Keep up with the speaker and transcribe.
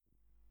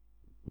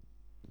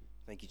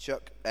Thank you,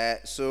 Chuck.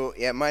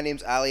 My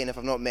name's Ali, and if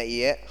I've not met you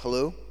yet,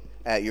 hello.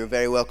 You're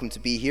very welcome to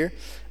be here.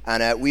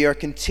 And we are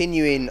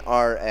continuing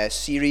our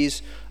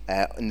series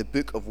in the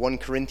book of 1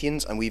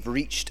 Corinthians, and we've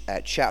reached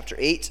chapter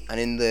 8. And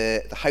in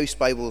the House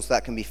Bibles,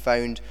 that can be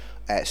found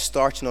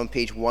starting on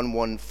page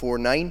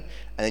 1149, and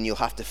then you'll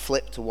have to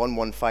flip to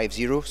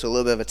 1150, so a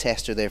little bit of a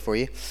tester there for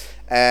you.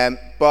 And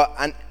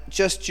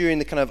just during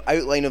the kind of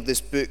outline of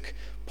this book,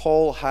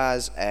 Paul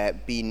has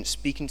been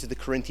speaking to the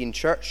Corinthian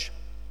church.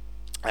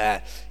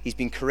 He's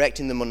been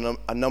correcting them on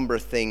a number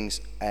of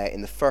things in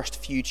the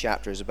first few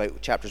chapters,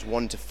 about chapters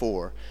 1 to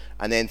 4.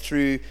 And then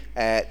through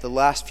the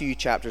last few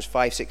chapters,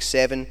 5, 6,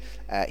 7,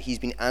 he's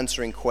been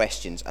answering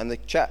questions. And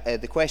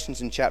the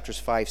questions in chapters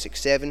 5, 6,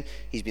 7,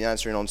 he's been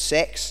answering on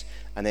sex.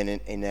 And then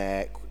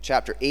in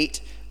chapter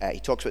 8, he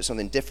talks about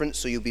something different.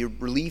 So you'll be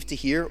relieved to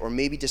hear, or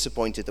maybe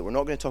disappointed, that we're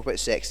not going to talk about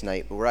sex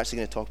tonight, but we're actually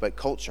going to talk about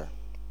culture.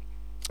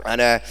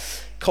 And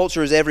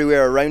culture is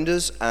everywhere around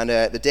us, and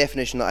the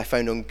definition that I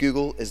found on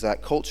Google is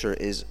that culture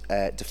is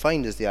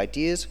defined as the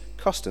ideas,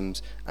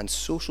 customs, and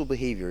social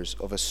behaviours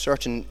of a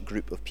certain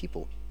group of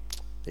people.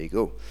 There you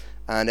go.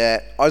 And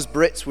us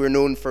Brits, we're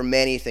known for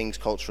many things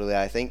culturally,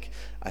 I think.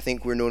 I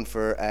think we're known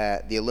for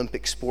the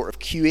Olympic sport of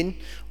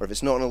queuing, or if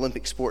it's not an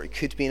Olympic sport, it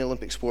could be an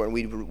Olympic sport, and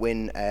we'd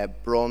win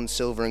bronze,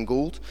 silver, and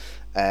gold.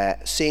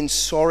 Saying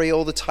sorry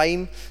all the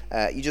time.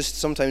 You just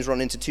sometimes run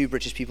into two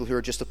British people who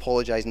are just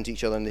apologising to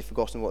each other and they've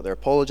forgotten what they're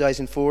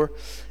apologising for.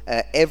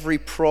 Every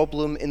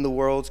problem in the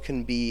world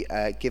can be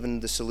given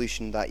the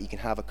solution that you can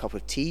have a cup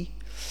of tea.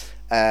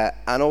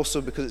 And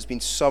also, because it's been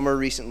summer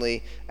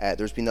recently,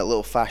 there's been that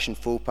little fashion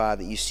faux pas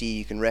that you see.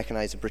 You can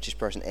recognise a British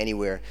person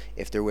anywhere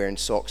if they're wearing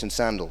socks and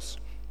sandals.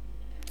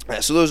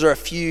 So those are a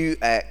few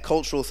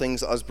cultural things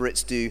that us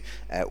Brits do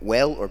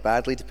well or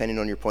badly, depending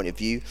on your point of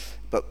view.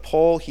 But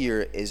Paul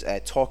here is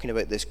talking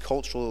about this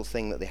cultural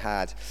thing that they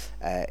had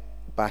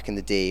back in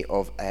the day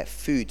of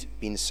food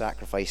being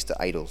sacrificed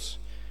to idols.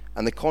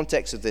 And the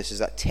context of this is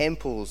that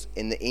temples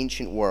in the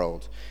ancient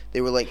world, they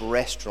were like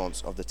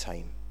restaurants of the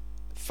time.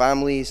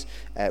 Families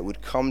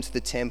would come to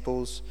the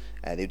temples,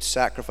 they would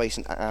sacrifice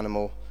an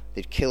animal,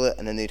 they'd kill it,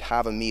 and then they'd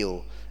have a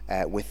meal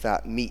with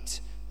that meat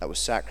that was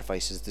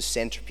sacrificed as the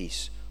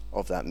centerpiece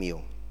of that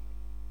meal.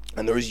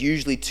 And there was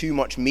usually too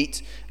much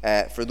meat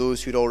for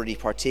those who'd already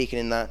partaken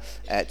in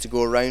that to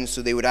go around,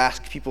 so they would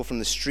ask people from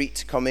the street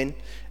to come in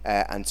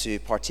and to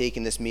partake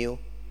in this meal.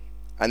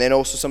 And then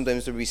also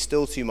sometimes there would be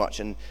still too much,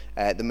 and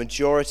the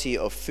majority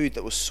of food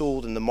that was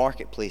sold in the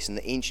marketplace in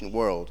the ancient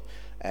world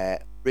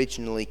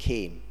originally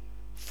came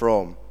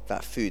from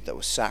that food that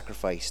was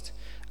sacrificed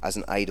as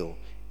an idol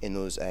in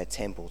those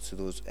temples to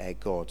those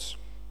gods.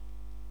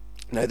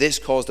 Now, this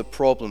caused a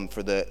problem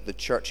for the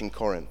church in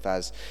Corinth,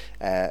 as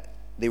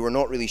they were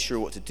not really sure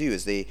what to do,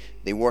 as they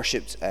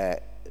worshipped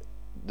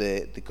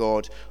the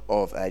God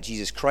of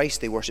Jesus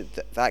Christ. They worshipped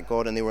that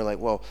God, and they were like,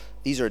 well,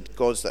 these are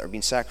gods that are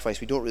being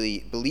sacrificed. We don't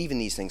really believe in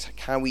these things.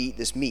 Can we eat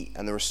this meat?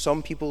 And there were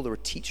some people, there were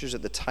teachers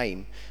at the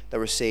time that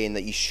were saying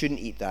that you shouldn't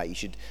eat that. You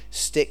should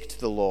stick to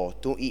the law.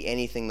 Don't eat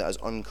anything that is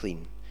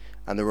unclean.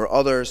 And there were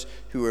others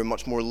who were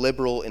much more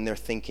liberal in their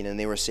thinking, and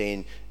they were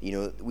saying,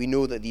 we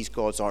know that these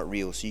gods aren't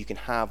real, so you can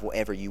have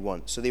whatever you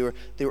want. So they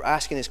were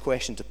asking this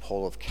question to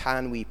Paul of,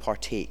 can we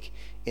partake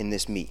in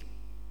this meat?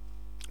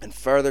 And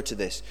further to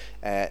this,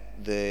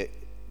 the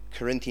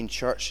Corinthian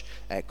church,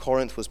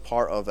 Corinth was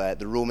part of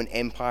the Roman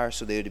Empire,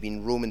 so they would have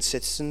been Roman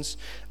citizens,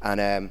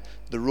 and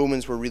the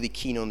Romans were really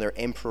keen on their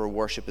emperor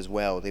worship as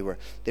well. They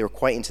were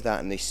quite into that,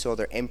 and they saw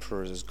their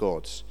emperors as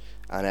gods.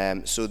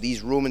 And so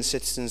these Roman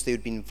citizens, they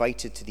would be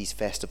invited to these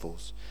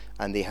festivals,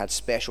 and they had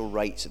special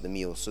rights at the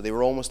meals. So they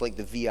were almost like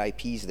the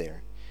VIPs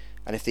there.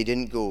 And if they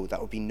didn't go, that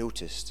would be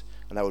noticed,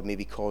 and that would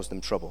maybe cause them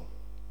trouble.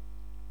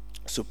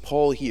 So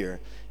Paul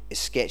here is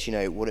sketching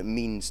out what it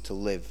means to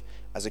live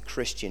as a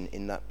Christian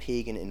in that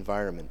pagan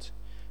environment.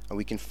 And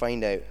we can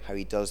find out how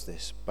he does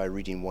this by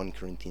reading 1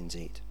 Corinthians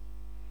 8.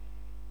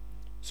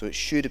 So it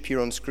should appear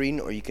on screen,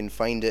 or you can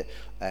find it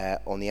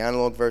on the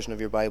analog version of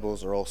your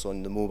Bibles, or also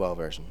on the mobile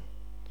version.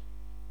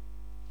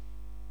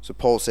 So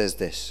Paul says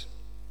this: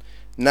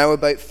 now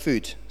about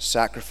food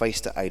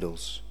sacrificed to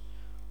idols.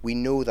 We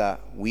know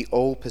that we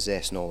all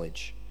possess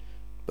knowledge,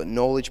 but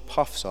knowledge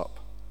puffs up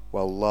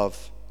while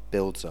love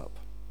builds up.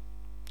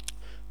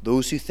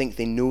 Those who think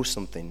they know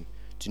something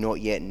do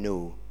not yet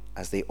know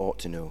as they ought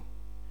to know,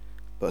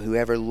 but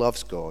whoever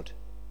loves God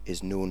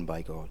is known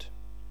by God.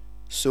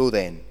 So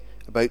then,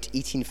 about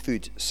eating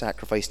food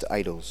sacrificed to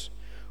idols,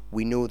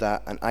 we know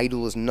that an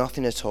idol is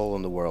nothing at all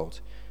in the world,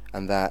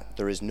 and that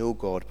there is no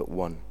God but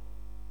one.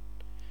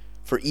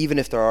 For even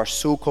if there are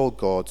so-called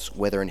gods,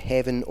 whether in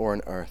heaven or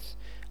on earth,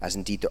 as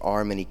indeed there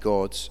are many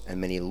gods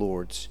and many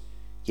lords,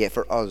 yet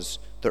for us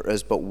there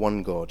is but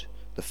one God,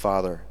 the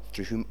Father,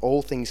 through whom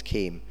all things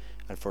came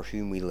and for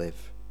whom we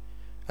live.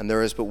 And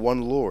there is but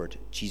one Lord,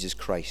 Jesus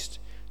Christ,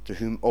 through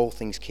whom all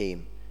things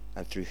came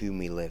and through whom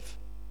we live.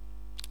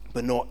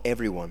 But not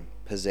everyone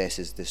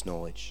possesses this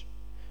knowledge.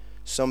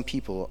 Some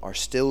people are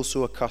still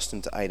so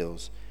accustomed to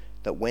idols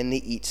that when they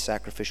eat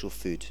sacrificial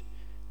food,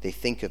 they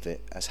think of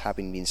it as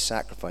having been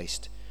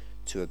sacrificed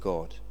to a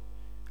god.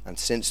 And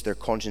since their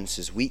conscience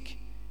is weak,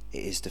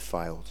 it is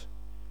defiled.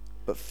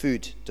 But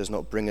food does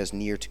not bring us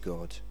near to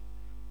God.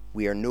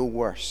 We are no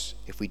worse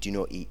if we do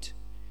not eat,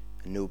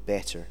 and no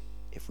better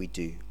if we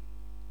do.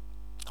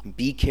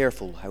 Be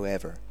careful,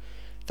 however,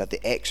 that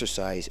the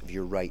exercise of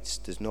your rights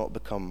does not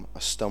become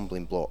a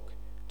stumbling block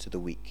to the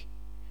weak.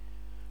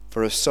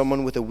 For if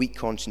someone with a weak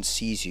conscience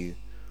sees you,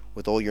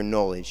 with all your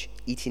knowledge,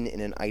 eating in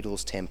an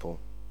idol's temple,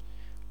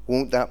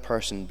 won't that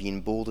person be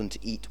emboldened to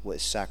eat what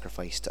is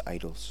sacrificed to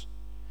idols?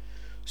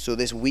 So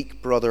this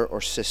weak brother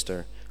or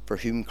sister for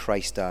whom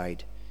Christ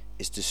died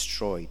is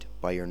destroyed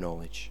by your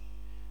knowledge.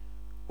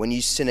 When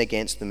you sin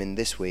against them in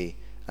this way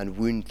and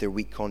wound their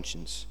weak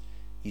conscience,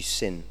 you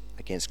sin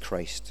against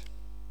Christ.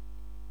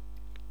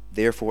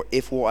 Therefore,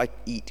 if what I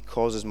eat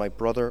causes my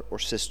brother or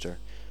sister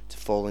to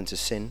fall into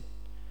sin,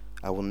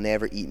 I will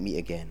never eat meat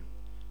again,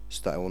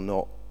 so that I will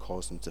not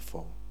cause them to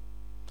fall.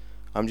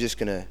 I'm just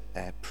going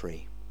to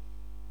pray.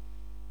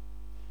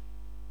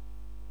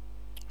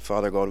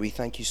 Father God, we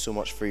thank you so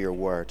much for your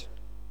word.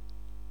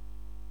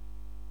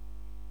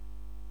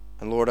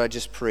 And Lord, I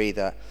just pray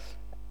that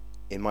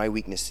in my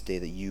weakness today,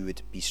 that you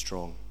would be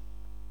strong.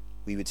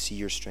 We would see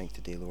your strength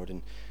today, Lord,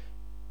 and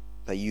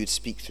that you would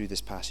speak through this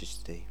passage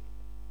today.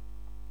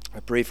 I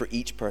pray for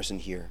each person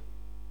here,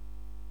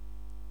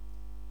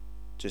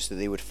 just that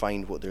they would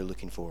find what they're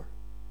looking for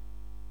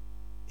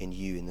in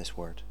you, in this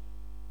word.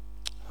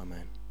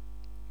 Amen.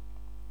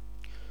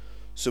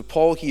 So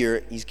Paul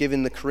here, he's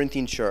given the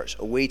Corinthian church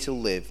a way to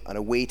live and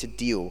a way to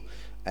deal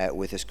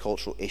with this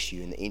cultural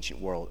issue in the ancient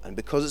world. And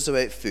because it's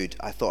about food,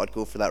 I thought I'd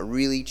go for that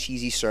really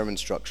cheesy sermon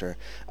structure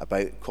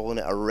about calling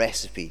it a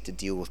recipe to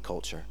deal with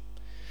culture.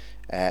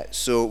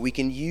 So we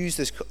can use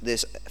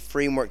this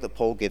framework that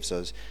Paul gives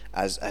us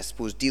as, I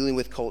suppose, dealing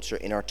with culture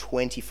in our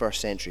 21st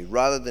century,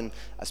 rather than,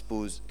 I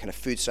suppose, kind of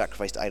food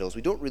sacrificed to idols.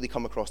 We don't really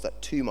come across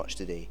that too much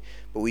today,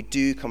 but we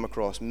do come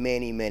across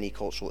many, many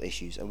cultural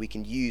issues, and we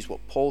can use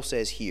what Paul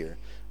says here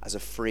as a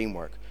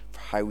framework for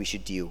how we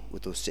should deal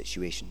with those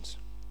situations.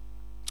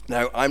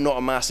 Now, I'm not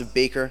a massive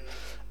baker.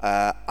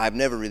 I've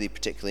never really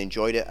particularly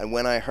enjoyed it, and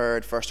when I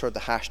first heard the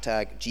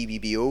hashtag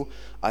GBBO,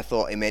 I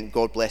thought it meant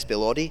God bless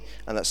Bill Oddie,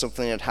 and that's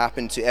something that had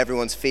happened to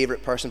everyone's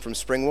favourite person from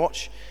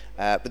Springwatch.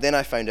 But then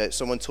I found out,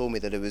 someone told me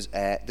that it was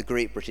the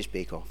Great British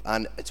Bake Off,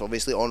 and it's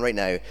obviously on right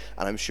now, and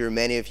I'm sure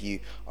many of you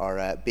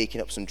are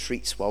baking up some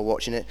treats while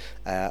watching it.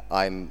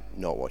 I'm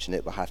not watching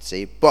it, but I have to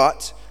say,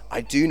 but I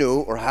do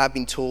know, or have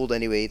been told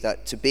anyway,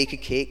 that to bake a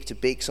cake, to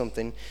bake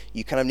something,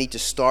 you kind of need to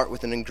start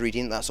with an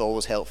ingredient. That's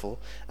always helpful,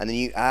 and then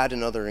you add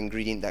another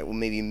ingredient that will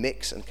maybe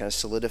mix and kind of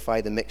solidify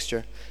the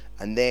mixture,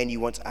 and then you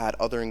want to add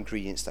other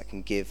ingredients that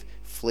can give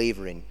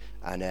flavoring,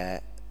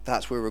 and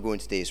that's where we're going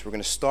today. So we're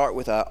going to start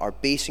with our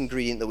base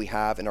ingredient that we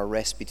have in our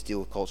recipe to deal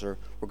with culture.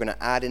 We're going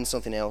to add in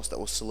something else that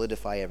will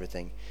solidify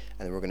everything,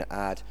 and then we're going to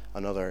add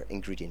another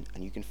ingredient,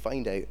 and you can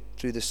find out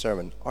through this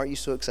sermon. Aren't you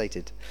so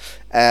excited?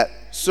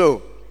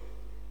 So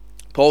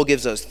Paul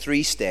gives us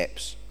 3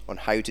 steps on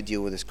how to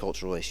deal with these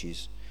cultural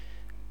issues,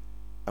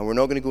 and we're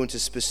not going to go into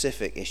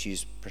specific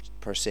issues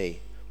per se,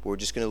 but we're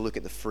just going to look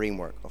at the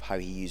framework of how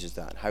he uses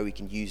that and how we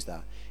can use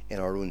that in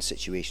our own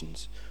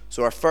situations.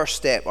 So our first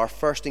step, our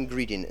first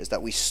ingredient, is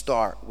that we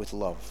start with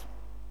love.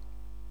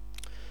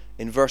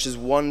 In verses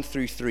 1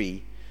 through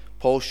 3,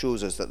 Paul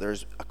shows us that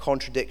there's a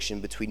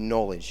contradiction between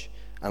knowledge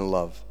and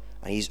love,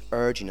 and he's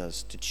urging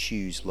us to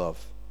choose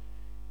love.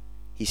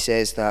 He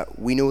says that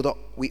we know that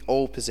we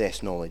all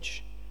possess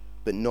knowledge,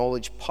 but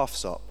knowledge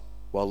puffs up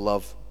while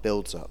love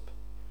builds up.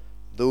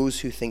 Those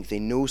who think they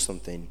know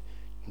something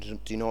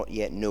do not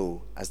yet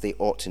know as they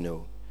ought to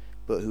know,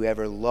 but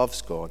whoever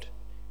loves God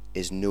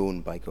is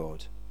known by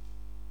God.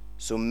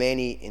 So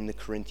many in the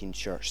Corinthian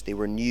church, they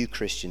were new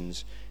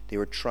Christians. They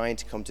were trying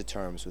to come to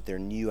terms with their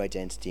new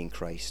identity in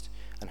Christ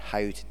and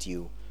how to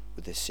deal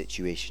with this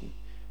situation.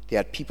 They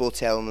had people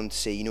telling them to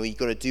say, you've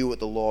got to do what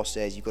the law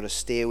says. You've got to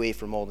stay away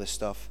from all this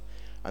stuff.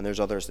 And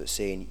there's others that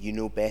saying, you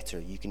know better.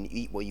 You can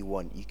eat what you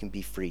want. You can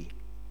be free.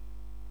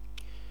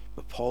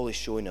 But Paul is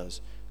showing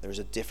us there's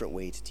a different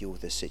way to deal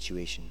with this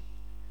situation,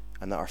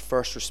 and that our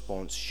first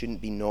response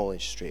shouldn't be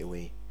knowledge straight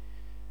away,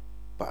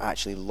 but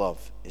actually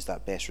love is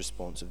that best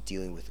response of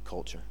dealing with the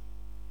culture.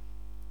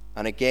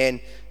 And again,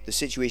 the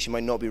situation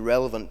might not be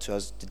relevant to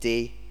us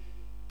today,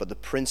 but the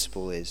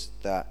principle is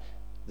that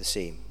the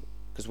same.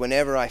 Because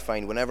whenever I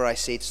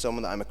say to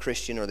someone that I'm a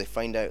Christian, or they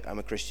find out I'm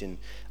a Christian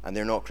and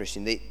they're not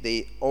Christian,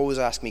 they always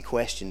ask me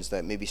questions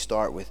that maybe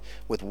start with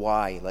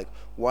why. Like,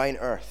 why on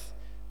earth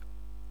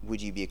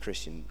would you be a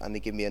Christian? And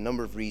they give me a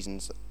number of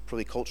reasons,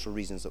 probably cultural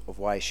reasons of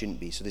why I shouldn't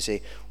be. So they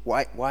say,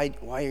 why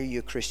are you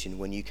a Christian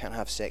when you can't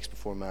have sex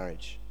before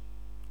marriage?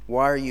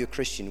 Why are you a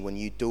Christian when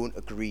you don't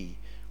agree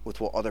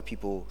with what other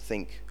people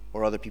think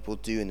or other people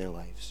do in their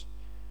lives?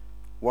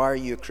 Why are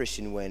you a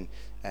Christian when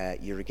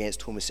you're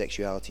against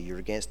homosexuality, you're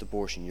against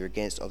abortion, you're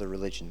against other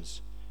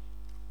religions?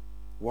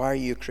 Why are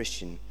you a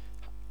Christian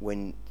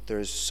when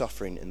there's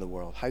suffering in the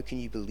world? How can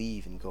you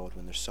believe in God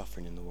when there's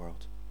suffering in the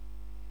world?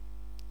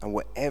 And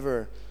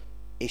whatever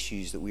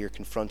issues that we are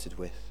confronted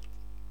with,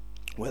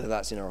 whether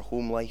that's in our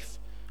home life,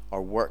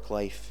 our work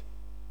life,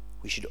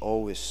 we should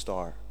always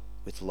start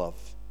with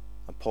love.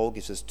 And Paul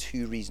gives us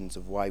 2 reasons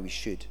of why we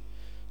should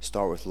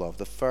start with love.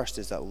 The first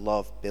is that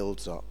love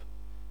builds up.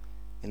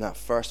 In that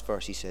first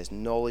verse he says,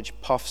 knowledge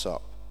puffs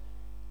up,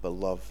 but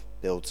love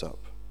builds up.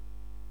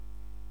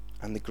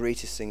 And the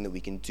greatest thing that we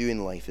can do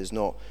in life is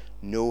not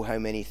know how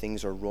many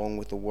things are wrong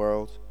with the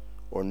world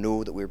or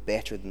know that we're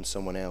better than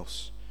someone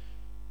else,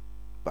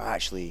 but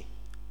actually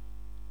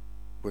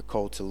we're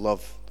called to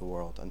love the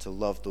world and to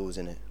love those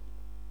in it.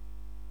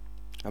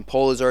 And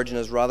Paul is urging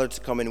us rather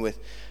to come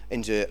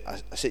into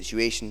a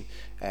situation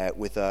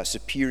with a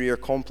superior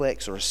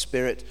complex or a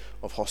spirit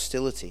of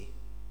hostility,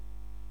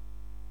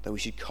 that we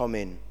should come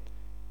in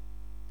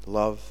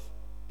love,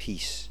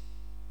 peace,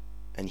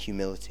 and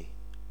humility.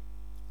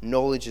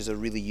 Knowledge is a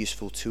really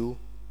useful tool.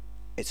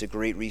 It's a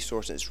great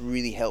resource and it's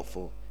really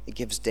helpful. It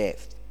gives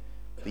depth.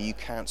 But you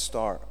can't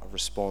start a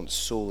response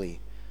solely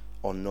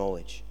on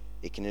knowledge.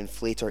 It can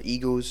inflate our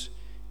egos.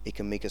 It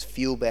can make us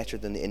feel better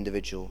than the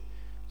individual.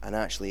 And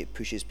actually it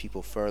pushes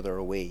people further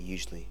away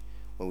usually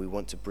when we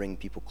want to bring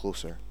people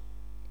closer.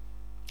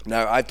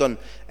 Now, I've done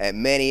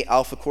many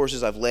Alpha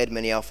courses. I've led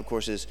many Alpha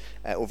courses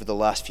over the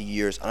last few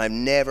years, and I've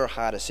never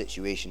had a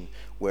situation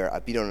where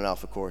I've been on an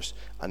Alpha course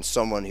and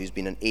someone who's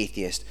been an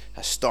atheist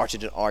has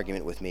started an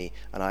argument with me,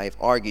 and I've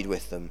argued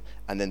with them,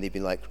 and then they've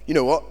been like, you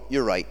know what,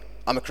 you're right,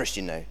 I'm a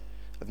Christian now.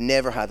 I've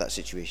never had that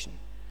situation.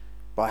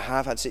 But I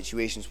have had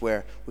situations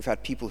where we've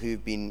had people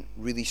who've been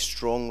really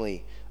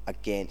strongly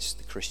against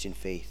the Christian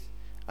faith,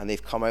 and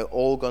they've come out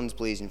all guns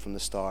blazing from the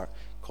start,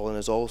 calling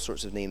us all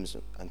sorts of names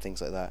and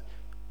things like that.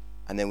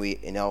 And then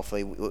in Alpha,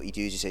 what you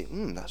do is you say,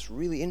 that's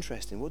really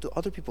interesting. What do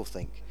other people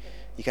think?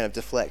 You kind of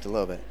deflect a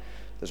little bit.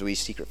 There's a wee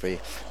secret for you.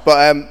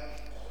 But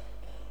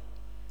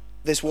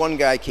this one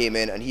guy came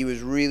in and he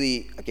was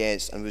really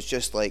against and was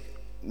just like,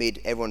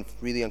 made everyone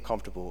really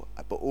uncomfortable.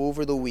 But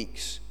over the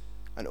weeks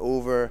and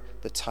over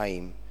the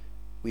time,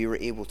 we were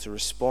able to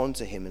respond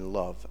to him in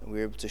love. And we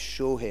were able to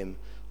show him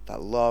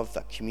that love,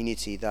 that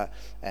community, that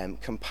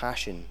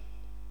compassion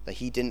that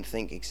he didn't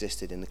think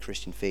existed in the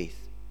Christian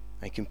faith.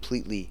 And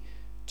completely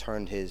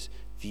turned his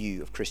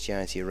view of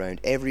Christianity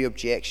around. Every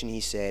objection he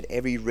said,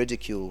 every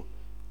ridicule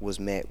was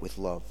met with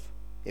love.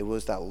 It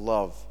was that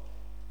love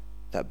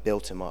that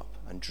built him up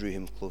and drew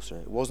him closer.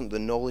 It wasn't the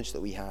knowledge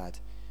that we had,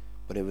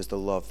 but it was the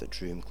love that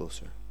drew him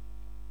closer.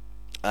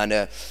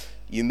 And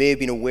you may have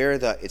been aware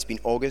that it's been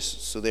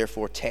August, so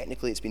therefore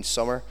technically it's been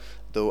summer,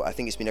 though I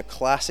think it's been a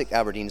classic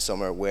Aberdeen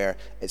summer where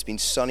it's been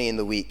sunny in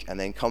the week, and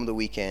then come the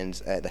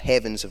weekend, the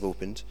heavens have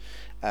opened,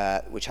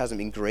 which hasn't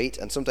been great.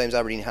 And sometimes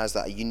Aberdeen has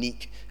that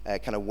unique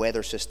kind of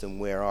weather system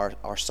where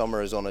our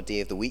summer is on a day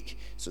of the week.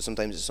 So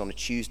sometimes it's on a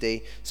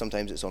Tuesday,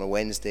 sometimes it's on a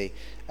Wednesday.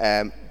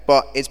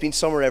 But it's been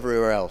summer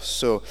everywhere else.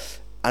 So,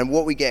 and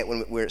what we get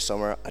when we're at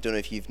summer, I don't know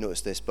if you've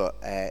noticed this, but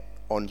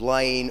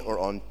online or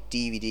on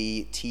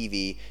DVD,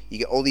 TV, you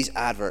get all these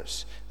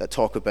adverts that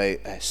talk about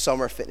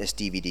summer fitness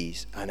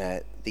DVDs,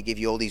 and they give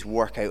you all these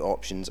workout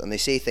options, and they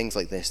say things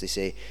like this. They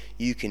say,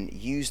 you can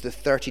use the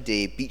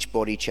 30-day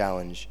Beachbody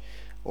Challenge,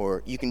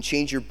 or you can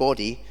change your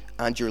body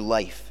and your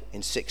life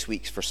in 6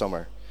 weeks for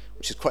summer,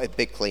 which is quite a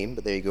big claim,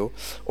 but there you go.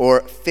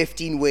 Or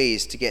 15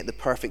 ways to get the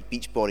perfect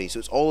beach body. So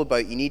it's all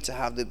about, you need to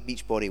have the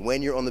beach body.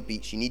 When you're on the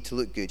beach, you need to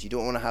look good. You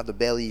don't want to have the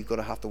belly, you've got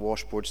to have the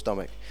washboard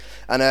stomach.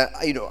 And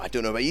I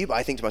don't know about you, but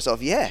I think to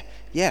myself, yeah,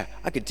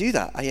 I could do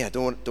that. I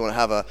don't want to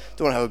have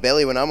a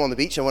belly when I'm on the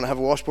beach. I want to have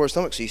a washboard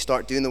stomach. So you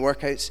start doing the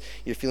workouts,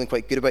 you're feeling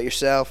quite good about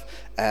yourself,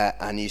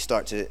 and you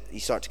start to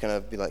kind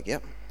of be like,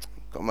 yep,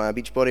 got my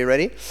beach body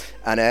ready.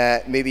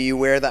 And maybe you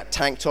wear that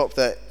tank top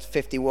that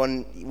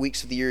 51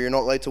 weeks of the year you're not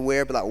allowed to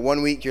wear, but that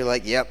 1 week you're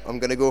like, yep, I'm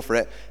going to go for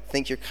it.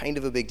 Think you're kind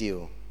of a big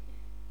deal.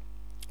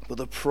 But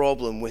the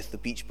problem with the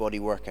beach body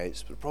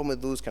workouts, the problem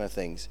with those kind of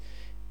things,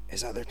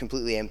 is that they're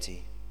completely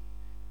empty.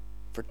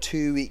 For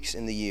 2 weeks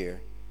in the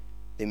year,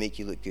 they make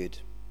you look good.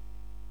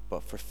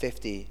 But for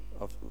 50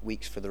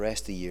 weeks for the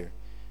rest of the year,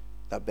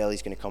 that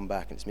belly's going to come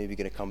back, and it's maybe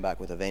going to come back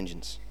with a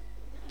vengeance.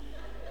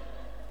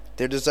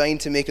 They're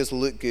designed to make us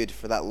look good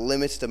for that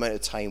limited amount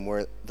of time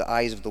where the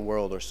eyes of the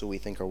world, or so we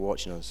think, are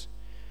watching us.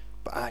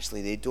 But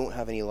actually, they don't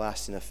have any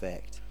lasting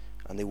effect,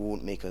 and they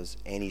won't make us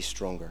any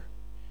stronger.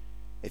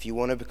 If you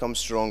want to become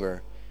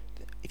stronger,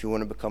 if you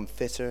want to become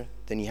fitter,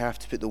 then you have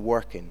to put the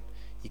work in.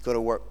 You've got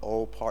to work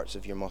all parts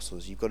of your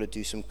muscles. You've got to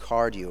do some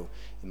cardio.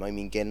 It might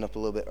mean getting up a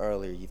little bit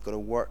earlier. You've got to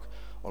work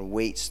on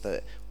weights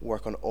that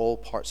work on all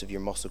parts of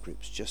your muscle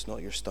groups, just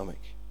not your stomach.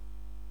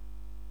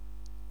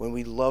 When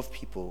we love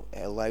people,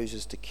 it allows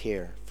us to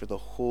care for the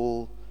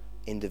whole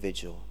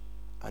individual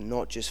and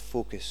not just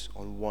focus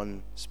on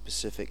one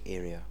specific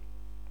area.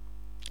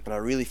 And I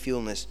really feel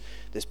in this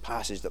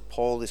passage that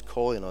Paul is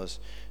calling us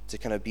to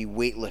kind of be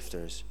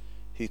weightlifters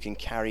who can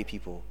carry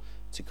people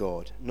to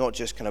God, not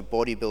just kind of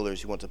bodybuilders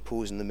who want to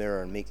pose in the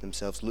mirror and make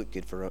themselves look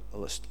good for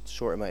a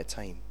short amount of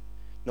time,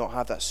 not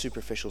have that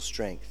superficial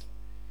strength,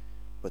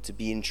 but to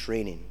be in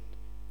training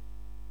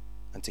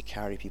and to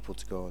carry people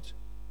to God.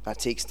 That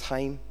takes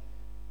time.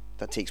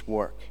 That takes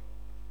work.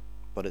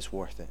 but it's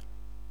worth it.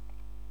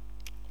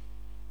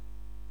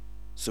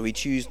 So we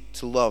choose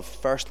to love,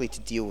 firstly, to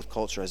deal with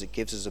culture as it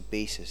gives us a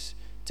basis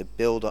to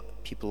build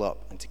up people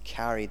up and to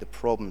carry the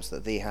problems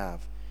that they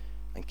have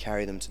and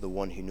carry them to the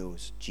one who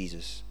knows,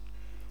 Jesus,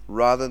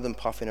 rather than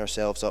puffing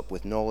ourselves up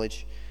with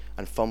knowledge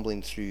and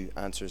fumbling through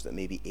answers that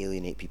maybe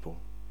alienate people.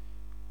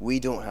 We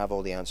don't have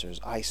all the answers.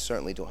 I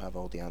certainly don't have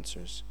all the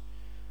answers,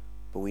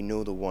 but we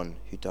know the one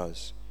who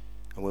does.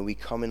 And when we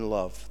come in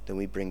love, then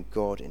we bring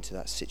God into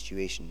that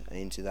situation and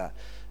into that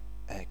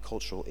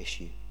cultural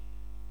issue.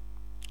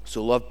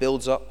 So love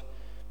builds up,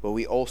 but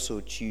we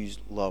also choose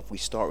love. We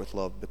start with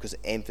love because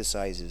it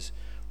emphasizes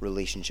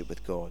relationship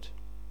with God.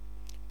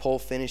 Paul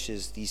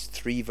finishes these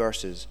 3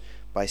 verses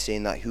by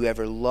saying that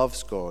whoever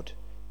loves God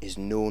is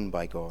known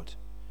by God.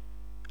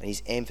 And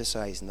he's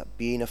emphasizing that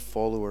being a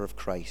follower of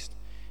Christ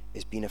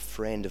is being a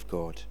friend of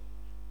God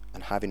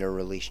and having a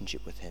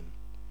relationship with him.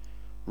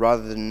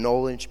 Rather than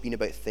knowledge being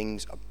about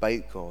things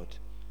about God,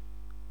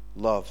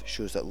 love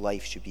shows that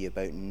life should be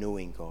about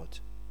knowing God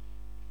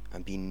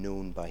and being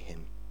known by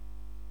him.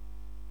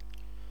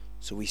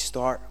 So we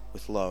start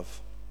with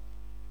love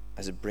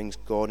as it brings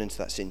God into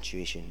that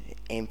situation. It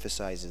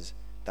emphasizes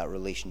that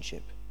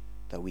relationship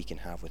that we can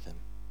have with him.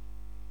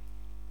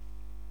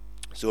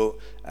 So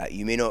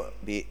you may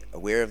not be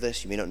aware of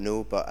this, you may not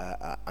know, but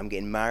I'm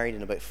getting married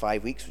in about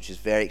 5 weeks, which is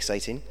very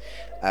exciting.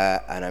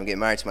 And I'm getting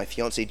married to my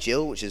fiancée,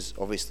 Jill, which is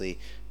obviously,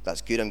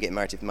 that's good, I'm getting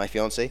married to my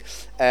fiancée.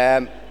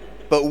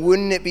 But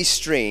wouldn't it be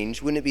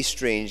strange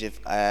if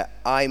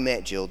I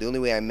met Jill? The only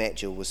way I met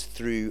Jill was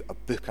through a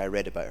book I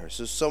read about her.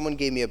 So someone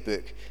gave me a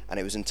book, and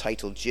it was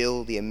entitled,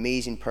 Jill, the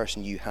Amazing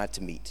Person You Had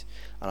to Meet.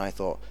 And I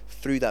thought,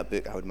 through that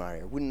book, I would marry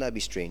her. Wouldn't that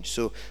be strange?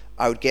 So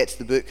I would get to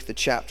the book,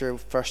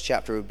 first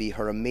chapter would be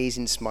her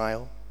amazing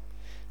smile.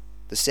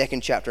 The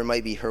second chapter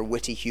might be her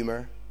witty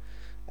humor.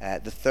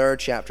 The third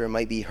chapter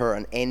might be her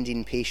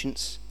unending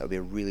patience. That would be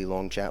a really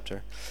long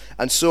chapter.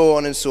 And so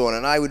on and so on.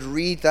 And I would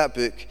read that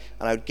book,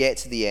 and I would get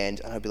to the end,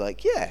 and I'd be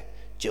like, yeah,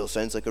 Jill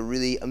sounds like a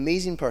really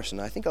amazing person.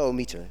 I think I'll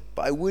meet her.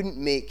 But I wouldn't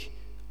make,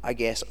 I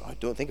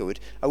don't think I would,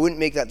 I wouldn't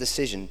make that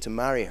decision to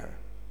marry her.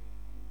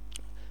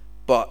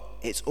 But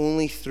it's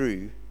only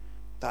through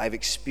that I've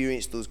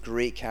experienced those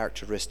great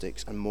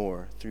characteristics and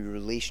more through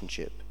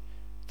relationship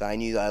that I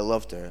knew that I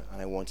loved her and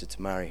I wanted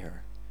to marry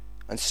her.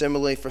 And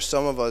similarly, for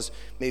some of us,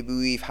 maybe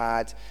we've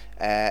had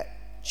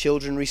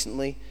children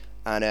recently,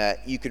 and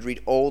you could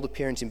read all the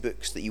parenting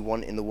books that you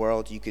want in the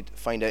world. You could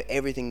find out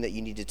everything that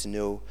you needed to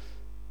know.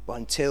 But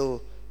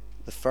until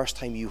the first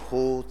time you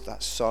hold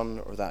that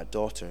son or that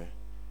daughter,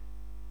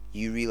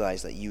 you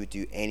realize that you would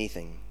do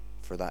anything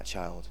for that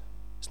child.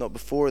 It's not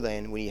before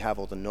then when you have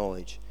all the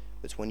knowledge,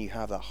 but it's when you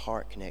have that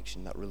heart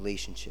connection, that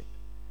relationship,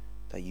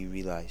 that you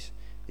realize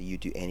that you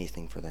do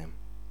anything for them.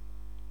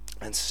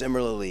 And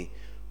similarly,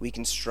 we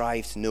can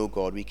strive to know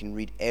God. We can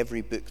read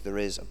every book there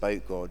is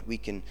about God. We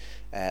can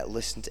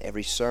listen to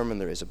every sermon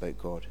there is about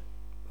God.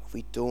 But if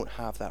we don't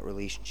have that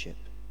relationship,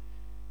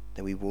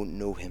 then we won't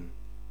know him,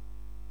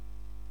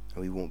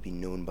 and we won't be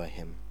known by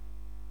him.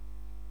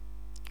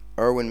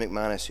 Erwin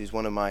McManus, who's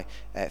one of my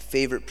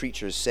favorite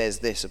preachers, says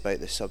this about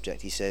this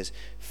subject. He says,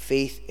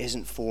 faith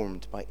isn't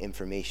formed by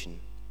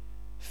information.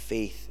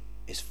 Faith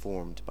is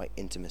formed by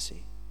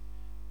intimacy.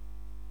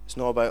 It's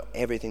not about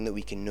everything that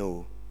we can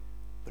know,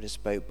 but it's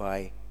about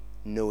by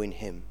knowing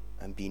him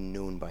and being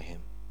known by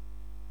him.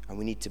 And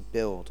we need to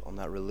build on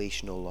that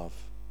relational love.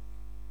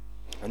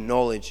 And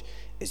knowledge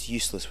is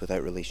useless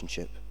without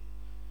relationship.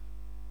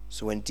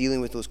 So when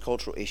dealing with those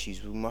cultural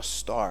issues, we must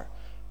start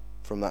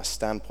from that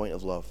standpoint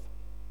of love,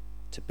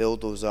 to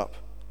build those up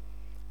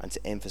and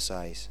to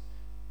emphasize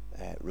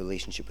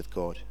relationship with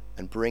God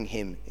and bring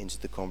him into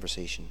the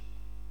conversation.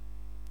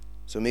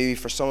 So maybe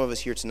for some of us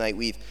here tonight,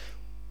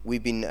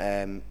 we've been,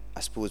 I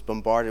suppose,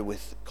 bombarded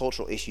with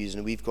cultural issues,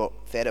 and we've got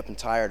fed up and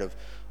tired of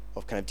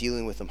kind of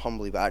dealing with them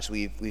humbly, but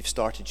actually we've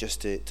started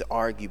just to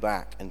argue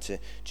back and to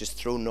just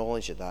throw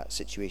knowledge at that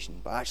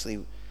situation. But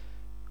actually,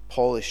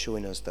 Paul is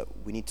showing us that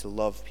we need to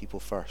love people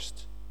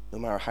first, no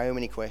matter how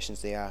many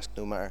questions they ask,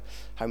 no matter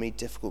how many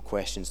difficult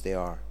questions they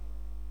are.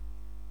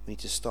 We need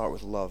to start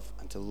with love,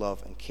 and to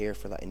love and care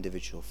for that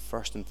individual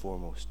first and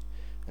foremost,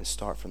 and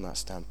start from that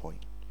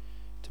standpoint,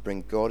 to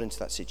bring God into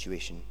that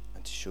situation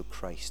and to show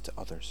Christ to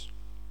others.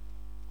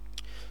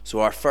 So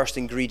our first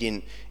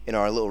ingredient in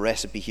our little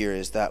recipe here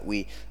is that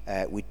we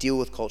deal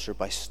with culture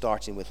by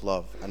starting with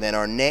love. And then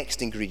our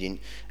next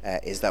ingredient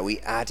is that we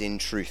add in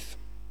truth.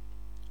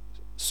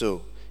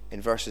 So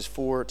in verses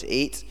 4 to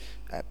 8,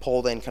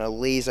 Paul then kind of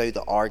lays out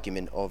the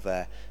argument of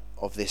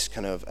this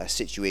kind of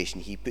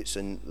situation. He puts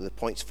in the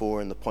points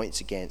for and the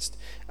points against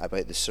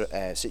about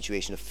the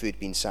situation of food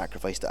being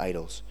sacrificed to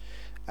idols.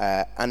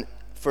 And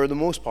for the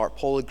most part,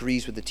 Paul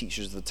agrees with the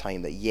teachers of the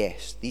time that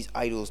yes, these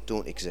idols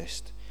don't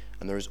exist,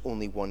 and there is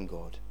only one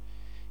God.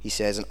 He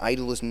says an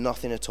idol is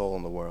nothing at all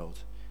in the world,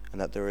 and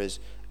that there is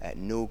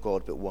no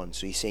God but one.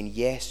 So he's saying,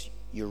 yes,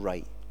 you're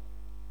right.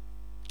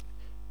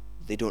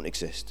 They don't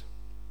exist.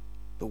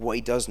 But what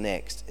he does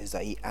next is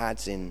that he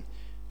adds in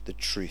the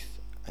truth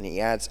And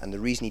he adds, and the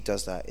reason he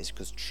does that is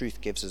because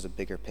truth gives us a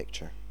bigger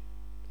picture.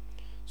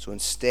 So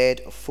instead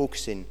of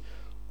focusing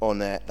on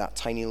that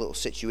tiny little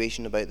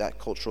situation about that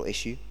cultural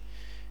issue,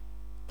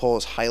 Paul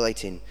is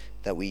highlighting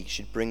that we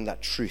should bring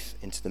that truth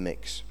into the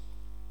mix,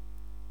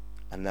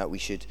 and that we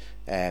should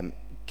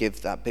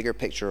give that bigger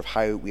picture of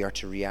how we are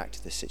to react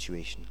to this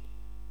situation.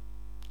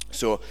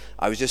 So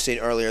I was just saying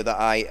earlier that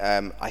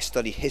I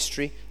studied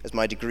history as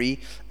my degree,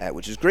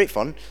 which was great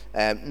fun.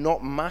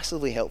 Not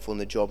massively helpful in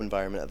the job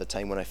environment at the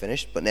time when I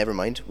finished, but never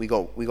mind, we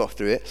got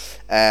through it.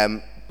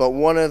 But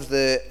one of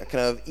the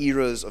kind of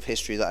eras of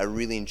history that I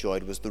really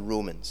enjoyed was the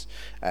Romans.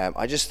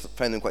 I just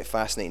found them quite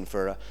fascinating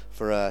for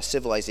a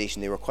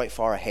civilization. They were quite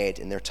far ahead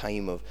in their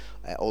time of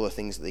all the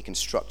things that they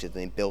constructed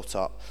and they built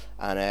up,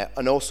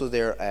 and also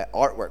their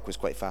artwork was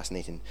quite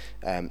fascinating.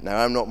 Now,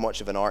 I'm not much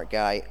of an art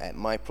guy.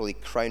 My probably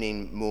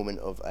crowning moment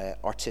of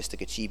artistic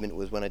achievement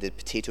was when I did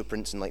potato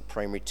prints in like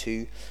primary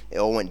 2. It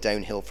all went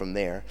downhill from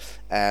there.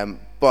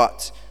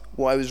 But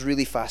what I was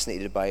really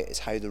fascinated by is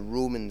how the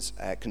Romans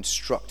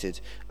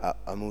constructed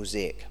a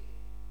mosaic.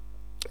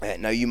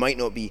 Now, you might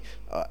not be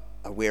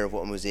aware of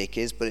what a mosaic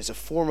is, but it's a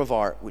form of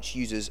art which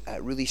uses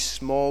really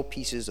small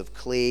pieces of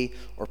clay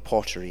or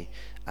pottery,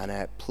 and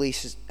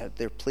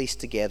they're placed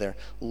together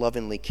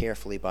lovingly,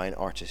 carefully by an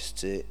artist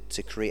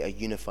to create a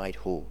unified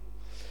whole.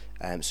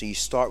 So you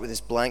start with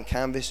this blank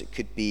canvas. It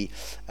could be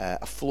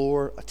a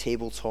floor, a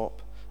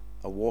tabletop,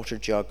 a water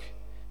jug,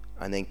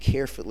 and then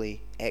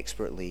carefully,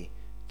 expertly,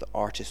 the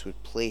artist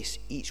would place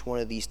each one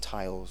of these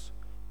tiles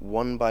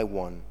one by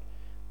one,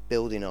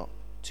 building up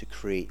to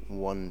create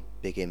one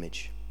big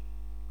image.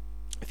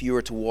 If you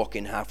were to walk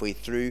in halfway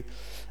through,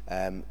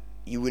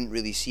 you wouldn't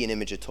really see an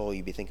image at all.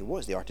 You'd be thinking, what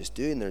is the artist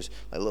doing? There's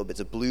like little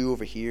bits of blue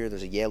over here,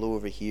 there's a yellow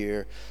over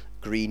here,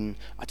 green.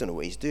 I don't know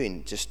what he's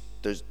doing. Just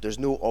there's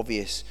no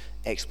obvious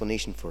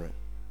explanation for it.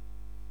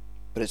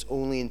 But it's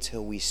only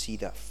until we see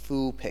that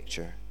full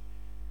picture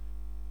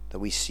that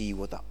we see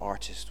what the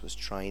artist was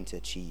trying to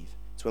achieve.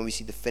 It's when we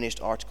see the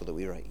finished article that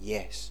we write,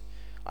 yes,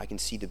 I can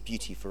see the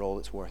beauty for all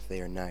it's worth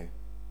there now.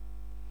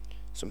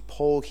 So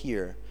Paul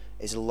here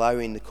is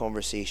allowing the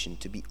conversation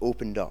to be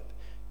opened up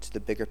to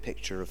the bigger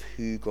picture of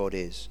who God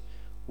is,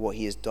 what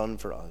he has done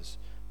for us,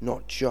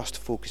 not just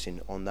focusing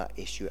on that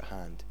issue at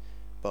hand,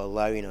 but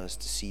allowing us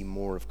to see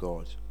more of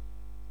God.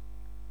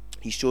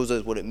 He shows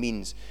us what it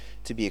means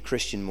to be a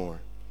Christian more.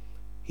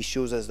 He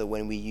shows us that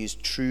when we use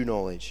true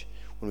knowledge,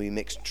 when we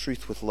mix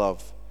truth with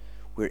love,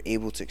 we're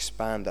able to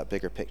expand that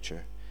bigger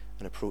picture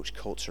and approach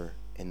culture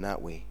in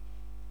that way.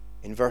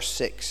 In verse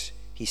 6,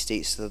 he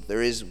states that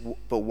there is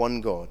but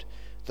one God,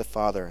 the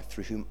Father,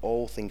 through whom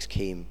all things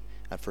came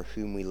and for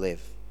whom we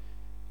live.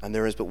 And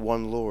there is but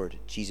one Lord,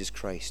 Jesus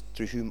Christ,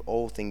 through whom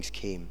all things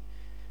came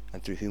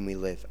and through whom we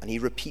live. And he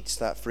repeats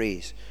that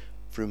phrase,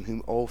 from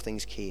whom all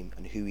things came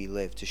and who we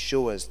live, to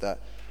show us that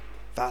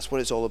that's what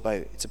it's all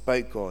about. It's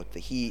about God, that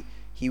he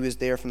was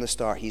there from the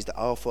start. He's the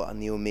Alpha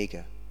and the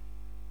Omega.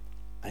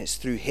 And it's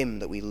through him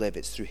that we live.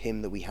 It's through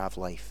him that we have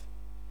life.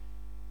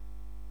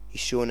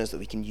 He's showing us that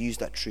we can use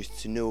that truth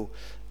to know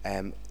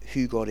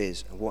who God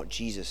is and what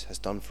Jesus has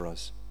done for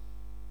us.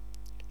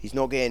 He's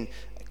not getting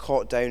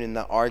caught down in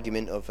that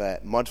argument of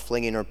mud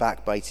flinging or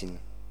backbiting,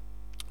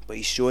 but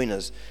he's showing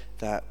us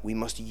that we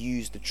must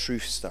use the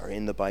truths that are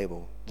in the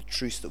Bible, the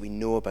truths that we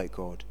know about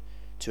God,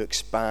 to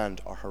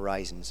expand our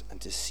horizons and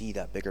to see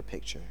that bigger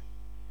picture.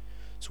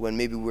 So when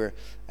maybe we're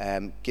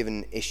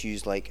given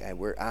issues like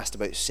we're asked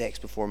about sex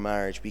before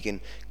marriage, we can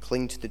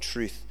cling to the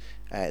truth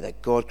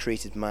that God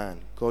created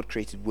man, God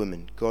created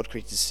woman, God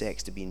created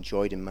sex to be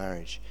enjoyed in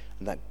marriage,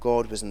 and that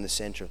God was in the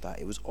center of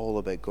that. It was all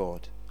about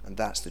God, and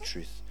that's the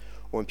truth.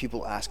 Or when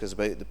people ask us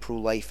about the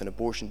pro-life and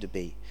abortion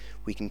debate,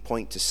 we can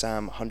point to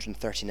Psalm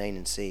 139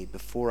 and say,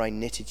 before I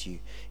knitted you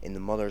in the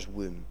mother's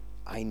womb,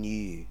 I knew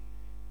you,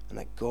 and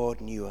that God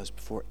knew us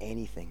before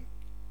anything.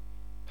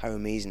 How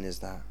amazing is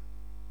that?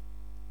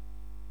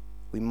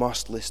 We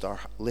must lift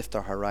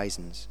our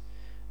horizons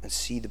and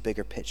see the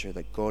bigger picture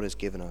that God has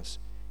given us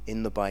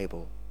in the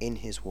Bible, in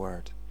his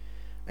word,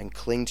 and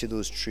cling to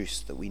those truths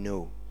that we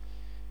know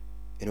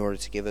in order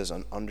to give us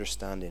an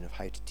understanding of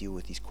how to deal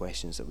with these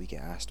questions that we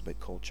get asked about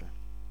culture.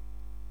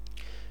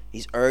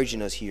 He's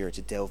urging us here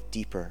to delve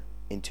deeper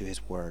into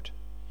his word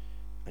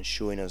and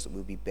showing us that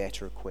we'll be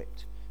better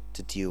equipped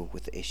to deal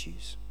with the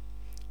issues.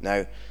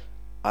 Now,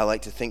 I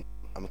like to think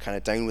I'm kind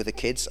of down with the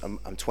kids.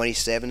 I'm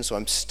 27, so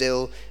I'm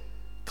still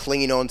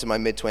clinging on to my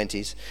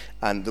mid-20s,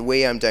 and the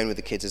way I'm down with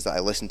the kids is that I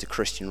listen to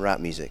Christian rap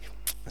music.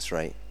 That's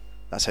right.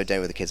 That's how down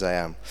with the kids I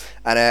am.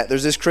 And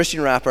there's this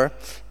Christian rapper.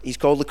 He's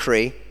called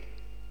Lecrae,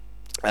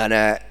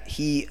 and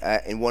he,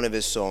 in one of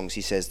his songs,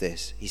 he says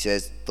this. He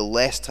says, the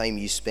less time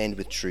you spend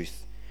with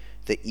truth,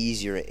 the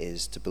easier it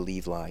is to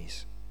believe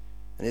lies.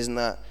 And isn't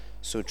that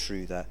so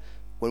true, that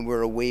when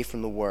we're away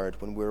from the word,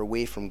 when we're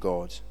away from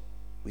God,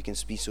 we can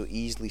be so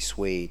easily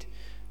swayed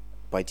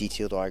by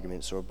detailed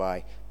arguments or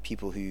by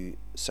people who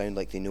sound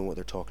like they know what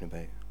they're talking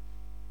about.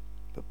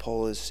 But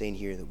Paul is saying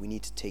here that we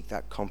need to take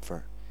that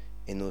comfort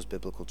in those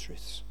biblical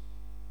truths,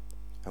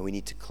 and we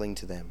need to cling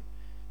to them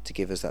to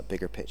give us that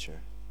bigger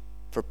picture.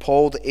 For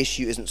Paul, the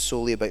issue isn't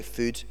solely about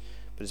food,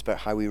 but it's about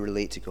how we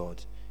relate to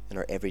God in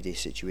our everyday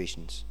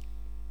situations.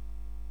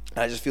 And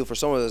I just feel for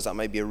some of us that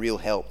might be a real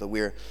help, that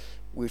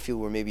we feel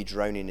we're maybe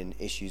drowning in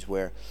issues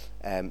where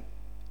in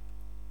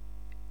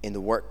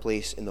the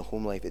workplace, in the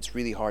home life, it's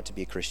really hard to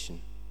be a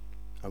Christian.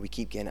 And we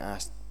keep getting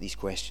asked these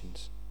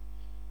questions.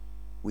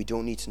 We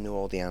don't need to know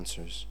all the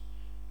answers,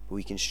 but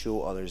we can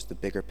show others the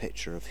bigger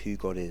picture of who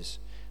God is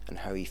and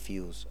how he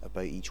feels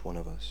about each one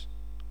of us.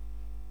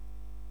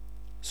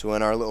 So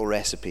in our little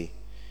recipe,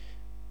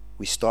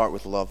 we start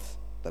with love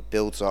that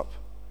builds up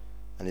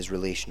and is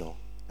relational,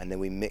 and then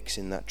we mix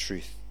in that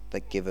truth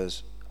that gives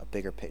us a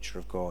bigger picture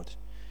of God.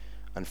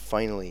 And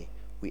finally,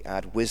 we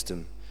add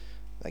wisdom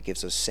that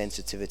gives us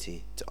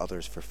sensitivity to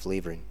others for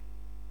flavoring.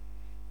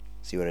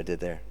 See what I did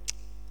there?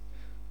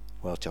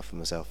 Well chuffed with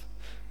myself.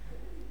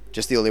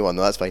 Just the only one,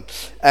 though, that's fine.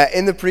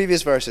 In the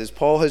previous verses,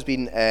 Paul has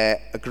been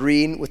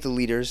agreeing with the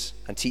leaders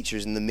and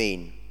teachers in the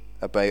main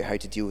about how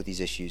to deal with these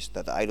issues,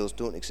 that the idols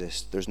don't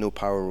exist, there's no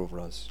power over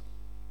us.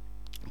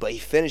 But he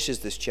finishes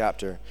this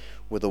chapter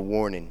with a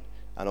warning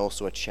and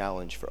also a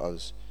challenge for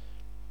us.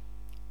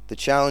 The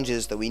challenge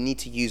is that we need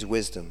to use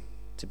wisdom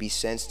to be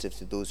sensitive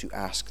to those who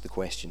ask the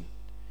question.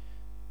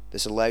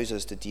 This allows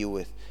us to deal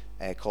with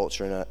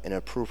culture in an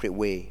appropriate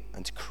way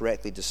and to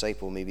correctly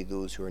disciple maybe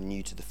those who are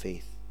new to the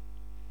faith.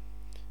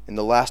 In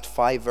the last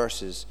 5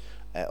 verses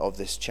of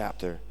this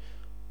chapter,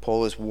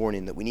 Paul is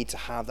warning that we need to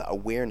have that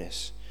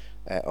awareness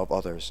of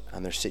others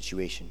and their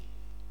situation.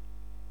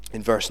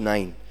 In verse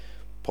 9,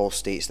 Paul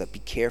states that be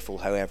careful,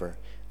 however,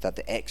 that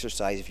the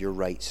exercise of your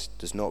rights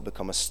does not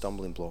become a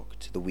stumbling block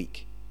to the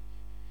weak.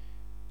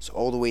 So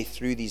all the way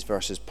through these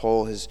verses,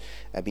 Paul has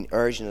been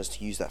urging us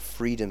to use that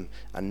freedom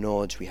and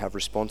knowledge we have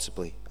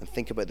responsibly and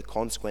think about the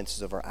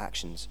consequences of our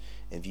actions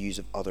in views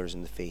of others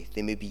in the faith.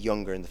 They may be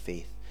younger in the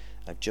faith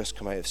and have just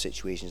come out of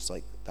situations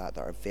like that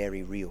are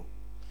very real.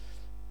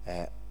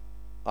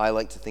 I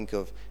like to think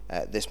of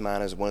this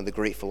man as one of the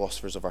great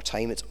philosophers of our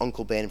time. It's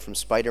Uncle Ben from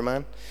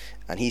Spider-Man,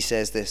 and he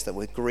says this, that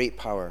with great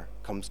power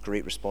comes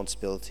great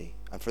responsibility.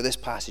 And for this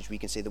passage, we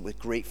can say that with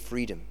great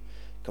freedom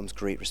comes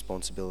great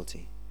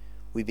responsibility.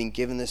 We've been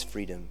given this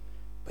freedom,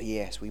 but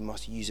yes, we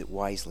must use it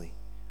wisely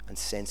and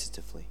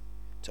sensitively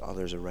to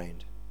others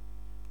around.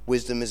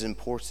 Wisdom is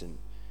important.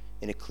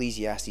 In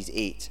Ecclesiastes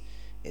 8,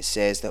 it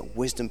says that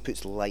wisdom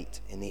puts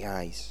light in the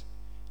eyes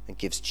and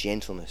gives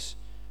gentleness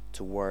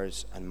to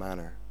words and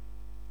manner.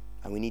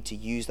 And we need to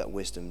use that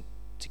wisdom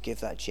to give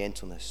that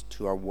gentleness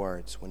to our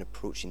words when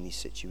approaching these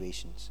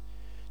situations.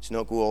 To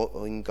not go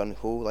all in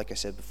gung-ho, like I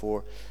said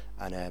before,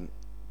 and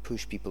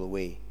push people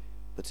away,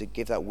 but to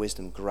give that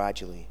wisdom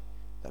gradually,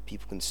 that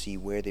people can see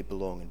where they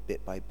belong and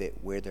bit by bit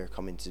where they're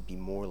coming to be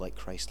more like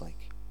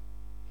Christ-like.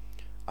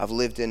 I've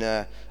lived in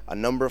a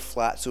number of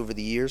flats over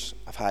the years.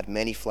 I've had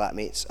many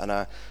flatmates, and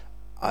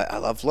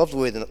I've loved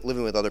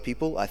living with other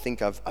people. I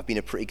think I've been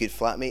a pretty good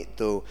flatmate,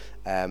 though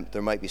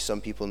there might be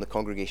some people in the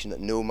congregation that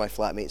know my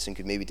flatmates and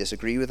could maybe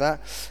disagree with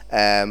that.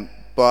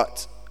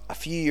 But a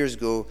few years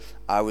ago,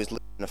 I was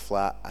living in a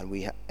flat, and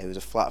it was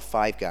a flat of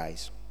 5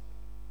 guys.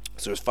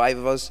 So there was 5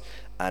 of us,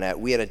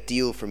 and we had a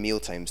deal for meal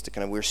times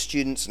to we're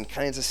students, and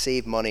kind of to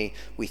save money,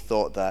 we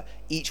thought that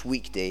each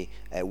weekday,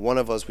 one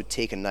of us would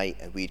take a night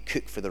and we'd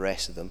cook for the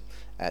rest of them.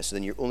 So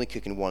then you're only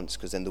cooking once,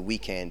 because then the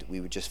weekend we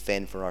would just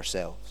fend for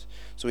ourselves.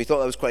 So we thought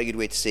that was quite a good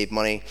way to save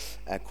money,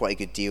 quite a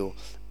good deal.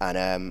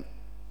 And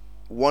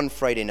one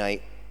Friday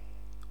night,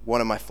 one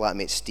of my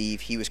flatmates,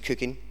 Steve, he was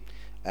cooking,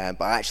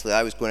 but actually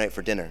I was going out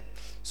for dinner,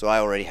 so I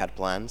already had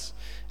plans.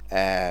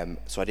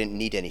 So I didn't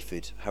need any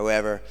food.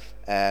 However,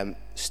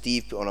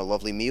 Steve put on a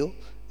lovely meal,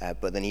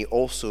 but then he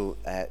also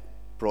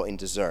brought in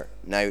dessert.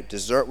 Now,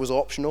 dessert was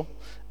optional,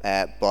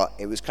 but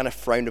it was kind of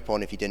frowned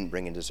upon if you didn't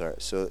bring in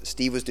dessert. So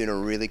Steve was doing a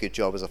really good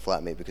job as a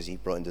flatmate because he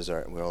brought in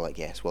dessert, and we were all like,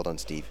 yes, well done,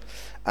 Steve.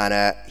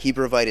 And he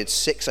provided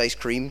 6 ice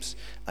creams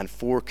and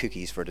 4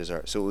 cookies for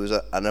dessert. So it was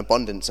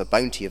a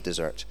bounty of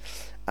dessert.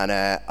 And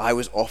I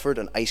was offered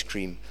an ice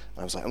cream,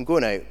 and I was like, I'm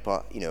going out,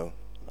 but,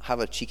 have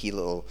a cheeky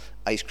little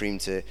ice cream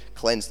to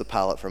cleanse the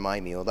palate for my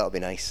meal. That would be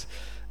nice.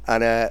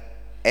 And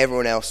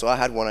everyone else, so I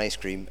had 1 ice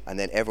cream, and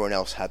then everyone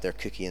else had their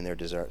cookie and their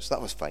dessert. So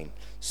that was fine.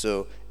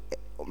 So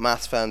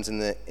maths fans in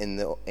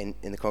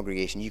the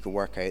congregation, you can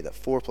work out that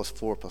 4 plus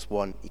 4 plus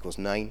 1 equals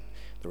 9.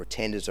 There were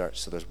 10 desserts,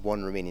 so there's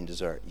 1 remaining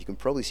dessert. You can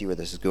probably see where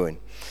this is going.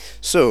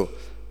 So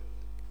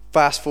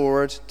fast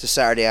forward to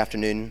Saturday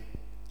afternoon.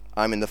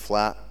 I'm in the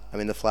flat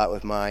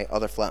with my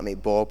other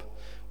flatmate, Bob.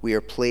 We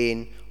are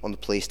playing on the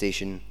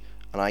PlayStation,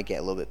 and I get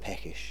a little bit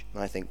peckish.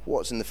 And I think,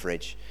 what's in the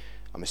fridge?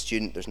 I'm a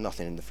student, there's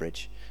nothing in the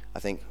fridge. I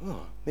think,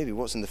 maybe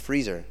what's in the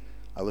freezer?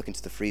 I look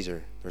into the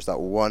freezer. There's that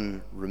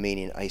 1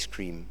 remaining ice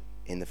cream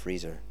in the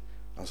freezer.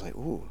 I was like,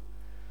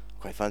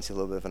 quite fancy a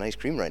little bit of an ice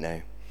cream right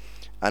now.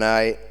 And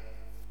I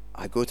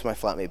go to my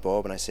flatmate,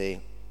 Bob, and I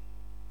say,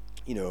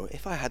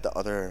 if I had the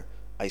other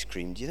ice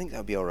cream, do you think that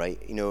would be all right?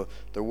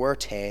 There were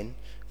 10.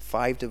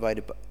 10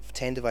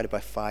 divided by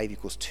 5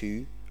 equals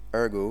 2.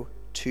 Ergo,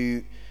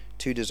 2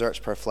 desserts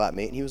per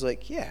flatmate. And he was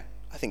like, yeah,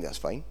 I think that's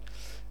fine.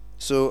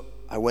 So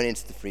I went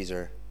into the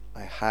freezer,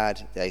 I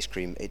had the ice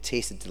cream. It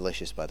tasted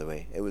delicious, by the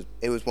way. It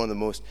was one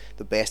of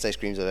the best ice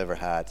creams I've ever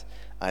had.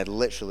 I'd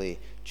literally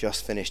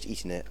just finished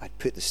eating it. I'd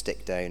put the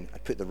stick down,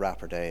 I'd put the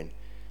wrapper down,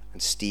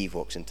 and Steve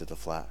walks into the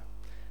flat.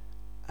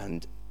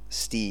 And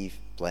Steve,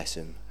 bless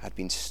him, had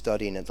been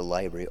studying at the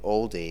library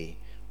all day,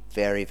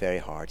 very, very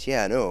hard.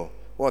 Yeah, I know.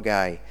 What a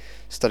guy.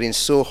 Studying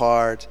so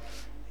hard.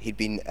 He'd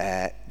been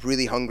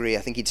really hungry.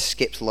 I think he'd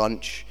skipped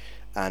lunch.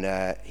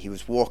 And he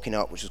was walking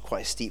up, which was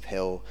quite a steep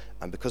hill,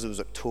 and because it was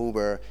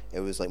October, it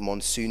was like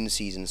monsoon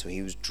season, so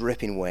he was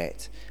dripping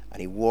wet, and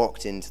he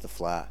walked into the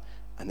flat,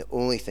 and the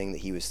only thing that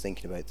he was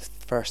thinking about, the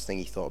first thing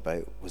he thought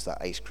about, was that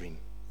ice cream.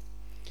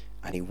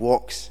 And he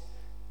walks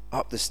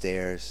up the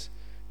stairs,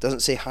 doesn't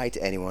say hi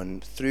to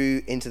anyone,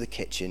 through into the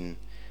kitchen.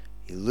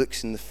 He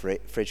looks in the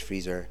fridge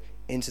freezer,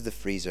 into the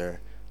freezer,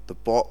 the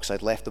box,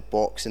 I'd left the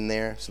box in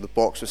there, so the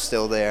box was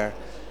still there.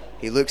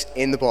 He looks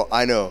in the box,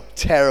 I know,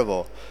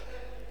 terrible.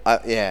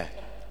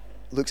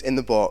 Looks in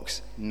the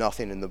box,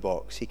 nothing in the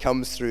box. He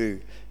comes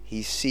through,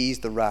 he sees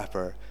the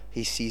wrapper,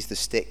 he sees the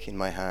stick in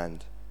my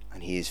hand,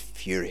 and he is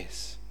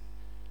furious.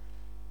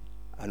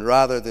 And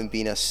rather than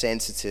being a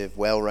sensitive,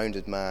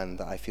 well-rounded man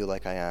that I feel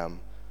like I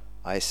am,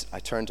 I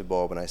turned to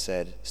Bob and I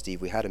said,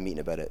 Steve, we had a meeting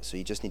about it, so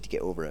you just need to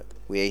get over it.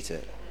 We ate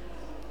it.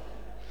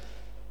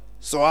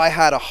 So I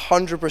had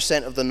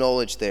 100% of the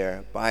knowledge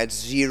there, but I had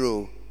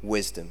zero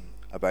wisdom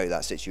about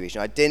that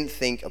situation. I didn't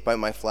think about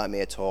my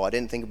flatmate at all. I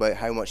didn't think about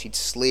how much he'd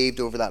slaved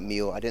over that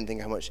meal. I didn't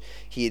think how much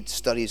he had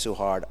studied so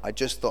hard. I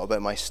just thought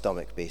about my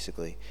stomach,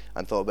 basically,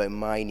 and thought about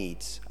my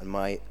needs and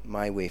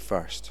my way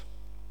first.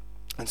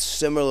 And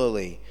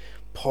similarly,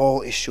 Paul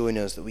is showing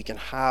us that we can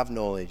have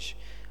knowledge,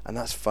 and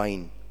that's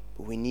fine,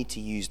 but we need to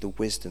use the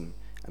wisdom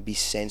and be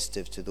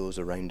sensitive to those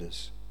around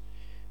us.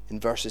 In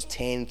verses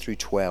 10 through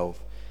 12,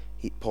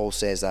 Paul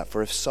says that,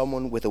 for if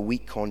someone with a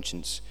weak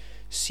conscience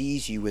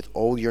sees you with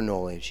all your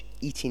knowledge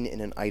eating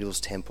in an idol's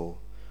temple,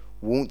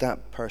 won't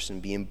that person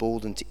be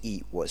emboldened to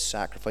eat what is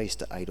sacrificed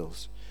to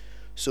idols?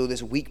 So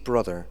this weak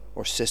brother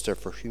or sister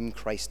for whom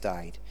Christ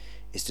died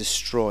is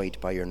destroyed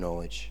by your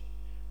knowledge.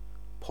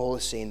 Paul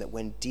is saying that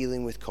when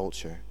dealing with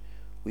culture,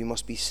 we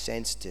must be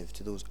sensitive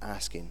to those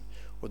asking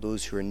or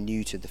those who are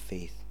new to the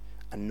faith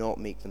and not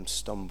make them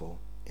stumble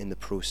in the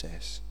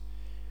process.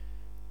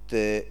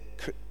 The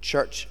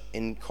church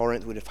in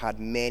Corinth would have had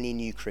many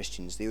new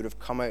Christians. They would have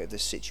come out of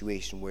this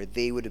situation where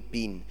they would have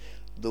been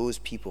those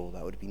people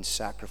that would have been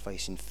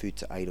sacrificing food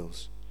to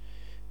idols.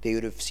 They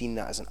would have seen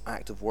that as an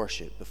act of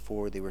worship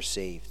before they were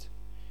saved.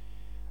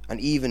 And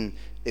even,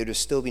 they would have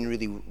still been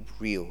really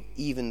real.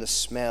 Even the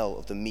smell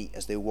of the meat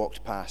as they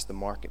walked past the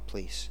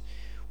marketplace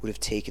would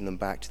have taken them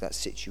back to that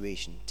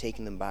situation,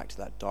 taken them back to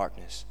that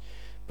darkness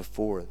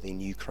before they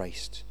knew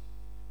Christ.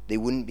 They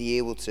wouldn't be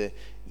able to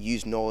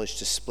use knowledge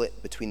to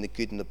split between the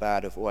good and the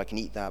bad of, I can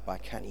eat that, but I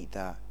can't eat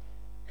that.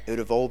 It would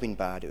have all been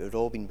bad. It would have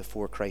all been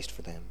before Christ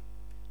for them.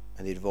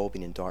 And they'd have all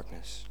been in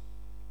darkness.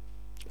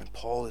 And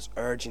Paul is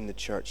urging the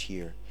church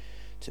here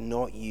to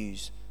not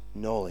use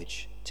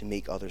knowledge to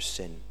make others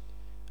sin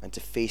and to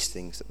face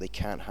things that they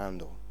can't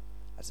handle,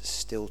 as it's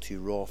still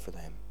too raw for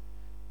them.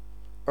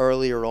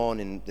 Earlier on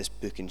in this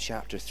book, in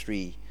chapter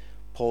 3,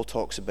 Paul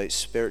talks about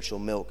spiritual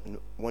milk and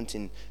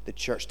wanting the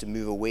church to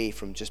move away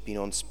from just being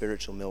on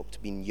spiritual milk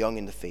to being young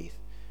in the faith.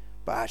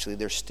 But actually,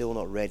 they're still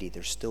not ready.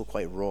 They're still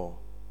quite raw.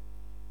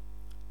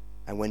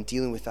 And when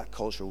dealing with that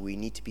culture, we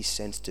need to be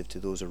sensitive to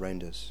those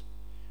around us.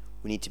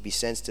 We need to be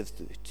sensitive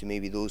to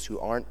maybe those who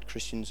aren't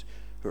Christians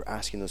who are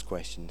asking those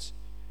questions,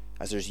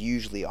 as there's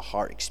usually a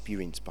heart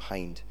experience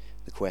behind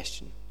the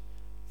question.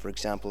 For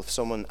example, if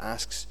someone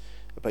asks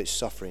about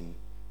suffering,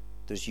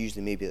 there's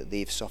usually maybe that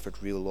they've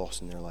suffered real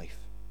loss in their life.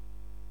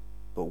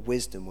 But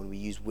wisdom, when we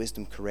use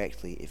wisdom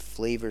correctly, it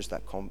flavors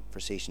that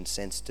conversation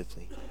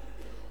sensitively.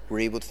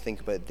 We're able to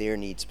think about their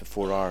needs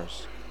before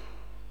ours.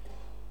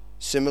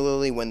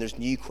 Similarly, when there's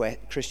new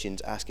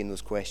Christians asking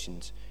those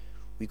questions,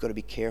 we've got to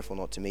be careful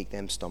not to make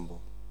them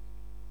stumble.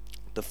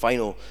 The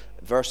final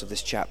verse of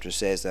this chapter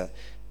says that,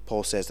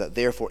 Paul says that,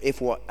 therefore, if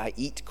what I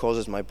eat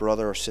causes my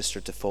brother or sister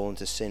to fall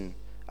into sin,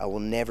 I will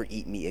never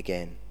eat meat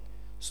again,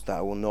 so that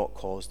I will not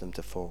cause them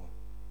to fall.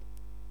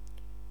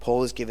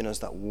 Paul has given us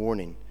that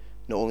warning,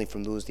 not only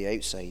from those the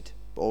outside,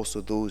 but also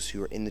those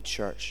who are in the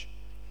church,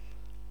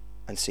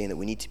 and saying that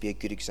we need to be a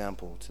good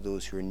example to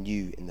those who are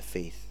new in the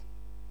faith.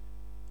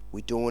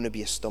 We don't want to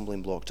be a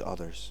stumbling block to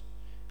others.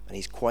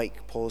 And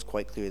Paul is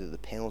quite clear that the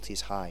penalty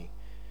is high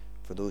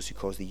for those who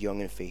cause the young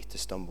in faith to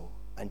stumble.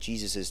 And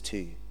Jesus is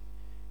too.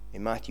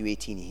 In Matthew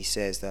 18, he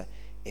says that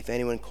if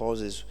anyone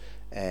causes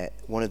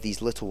one of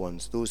these little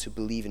ones, those who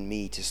believe in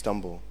me, to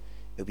stumble,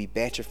 it would be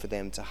better for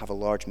them to have a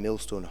large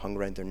millstone hung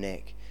around their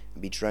neck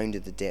and be drowned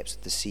in the depths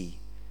of the sea.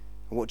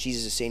 And what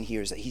Jesus is saying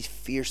here is that he's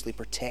fiercely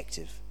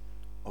protective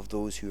of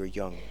those who are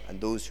young and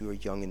those who are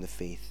young in the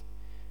faith.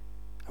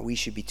 And we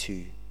should be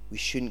too. We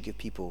shouldn't give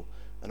people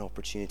an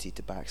opportunity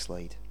to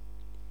backslide.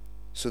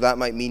 So that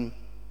might mean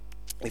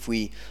if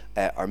we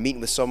are meeting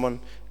with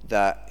someone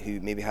who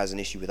maybe has an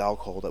issue with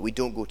alcohol, that we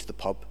don't go to the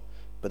pub,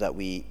 but that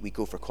we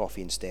go for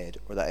coffee instead.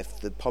 Or that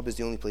if the pub is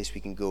the only place we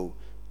can go,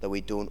 that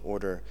we don't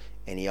order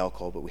any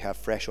alcohol, but we have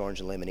fresh orange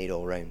and lemonade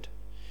all around.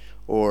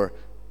 Or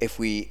if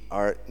we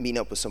are meeting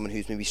up with someone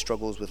who's maybe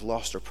struggles with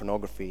lust or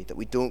pornography, that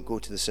we don't go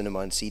to the cinema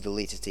and see the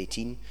latest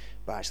 18,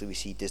 but actually we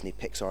see Disney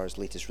Pixar's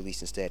latest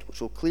release instead,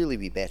 which will clearly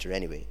be better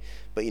anyway.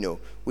 But,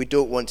 we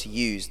don't want to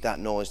use that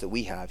knowledge that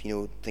we have,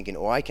 thinking,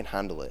 oh, I can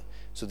handle it,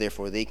 so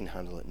therefore they can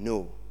handle it.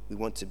 No, we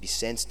want to be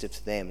sensitive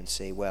to them and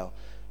say, well,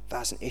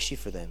 that's an issue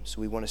for them,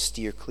 so we want to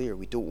steer clear.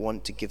 We don't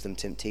want to give them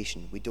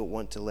temptation. We don't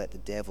want to let the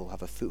devil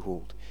have a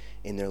foothold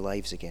in their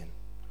lives again.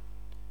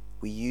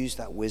 We use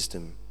that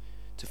wisdom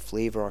to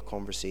flavor our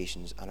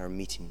conversations and our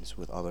meetings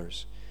with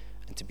others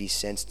and to be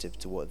sensitive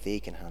to what they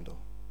can handle.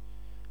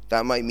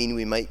 That might mean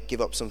we might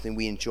give up something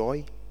we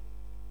enjoy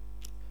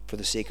for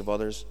the sake of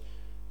others,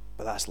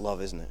 but that's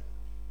love, isn't it?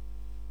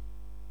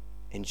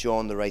 In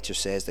John, the writer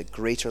says that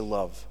greater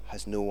love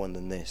has no one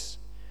than this,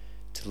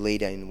 to lay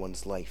down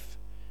one's life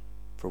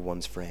for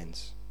one's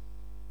friends.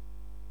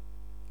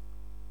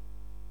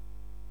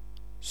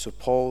 So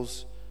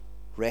Paul's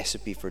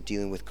recipe for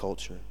dealing with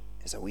culture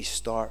is that we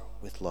start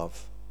with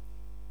love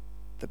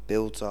that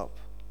builds up,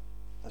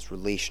 that's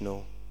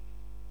relational.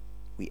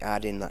 We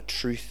add in that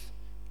truth,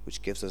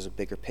 which gives us a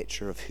bigger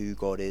picture of who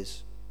God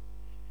is.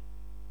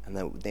 And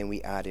then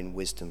we add in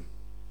wisdom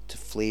to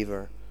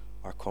flavor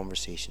our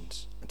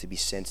conversations and to be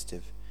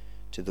sensitive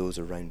to those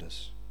around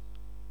us.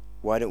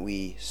 Why don't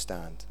we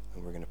stand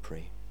and we're going to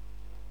pray.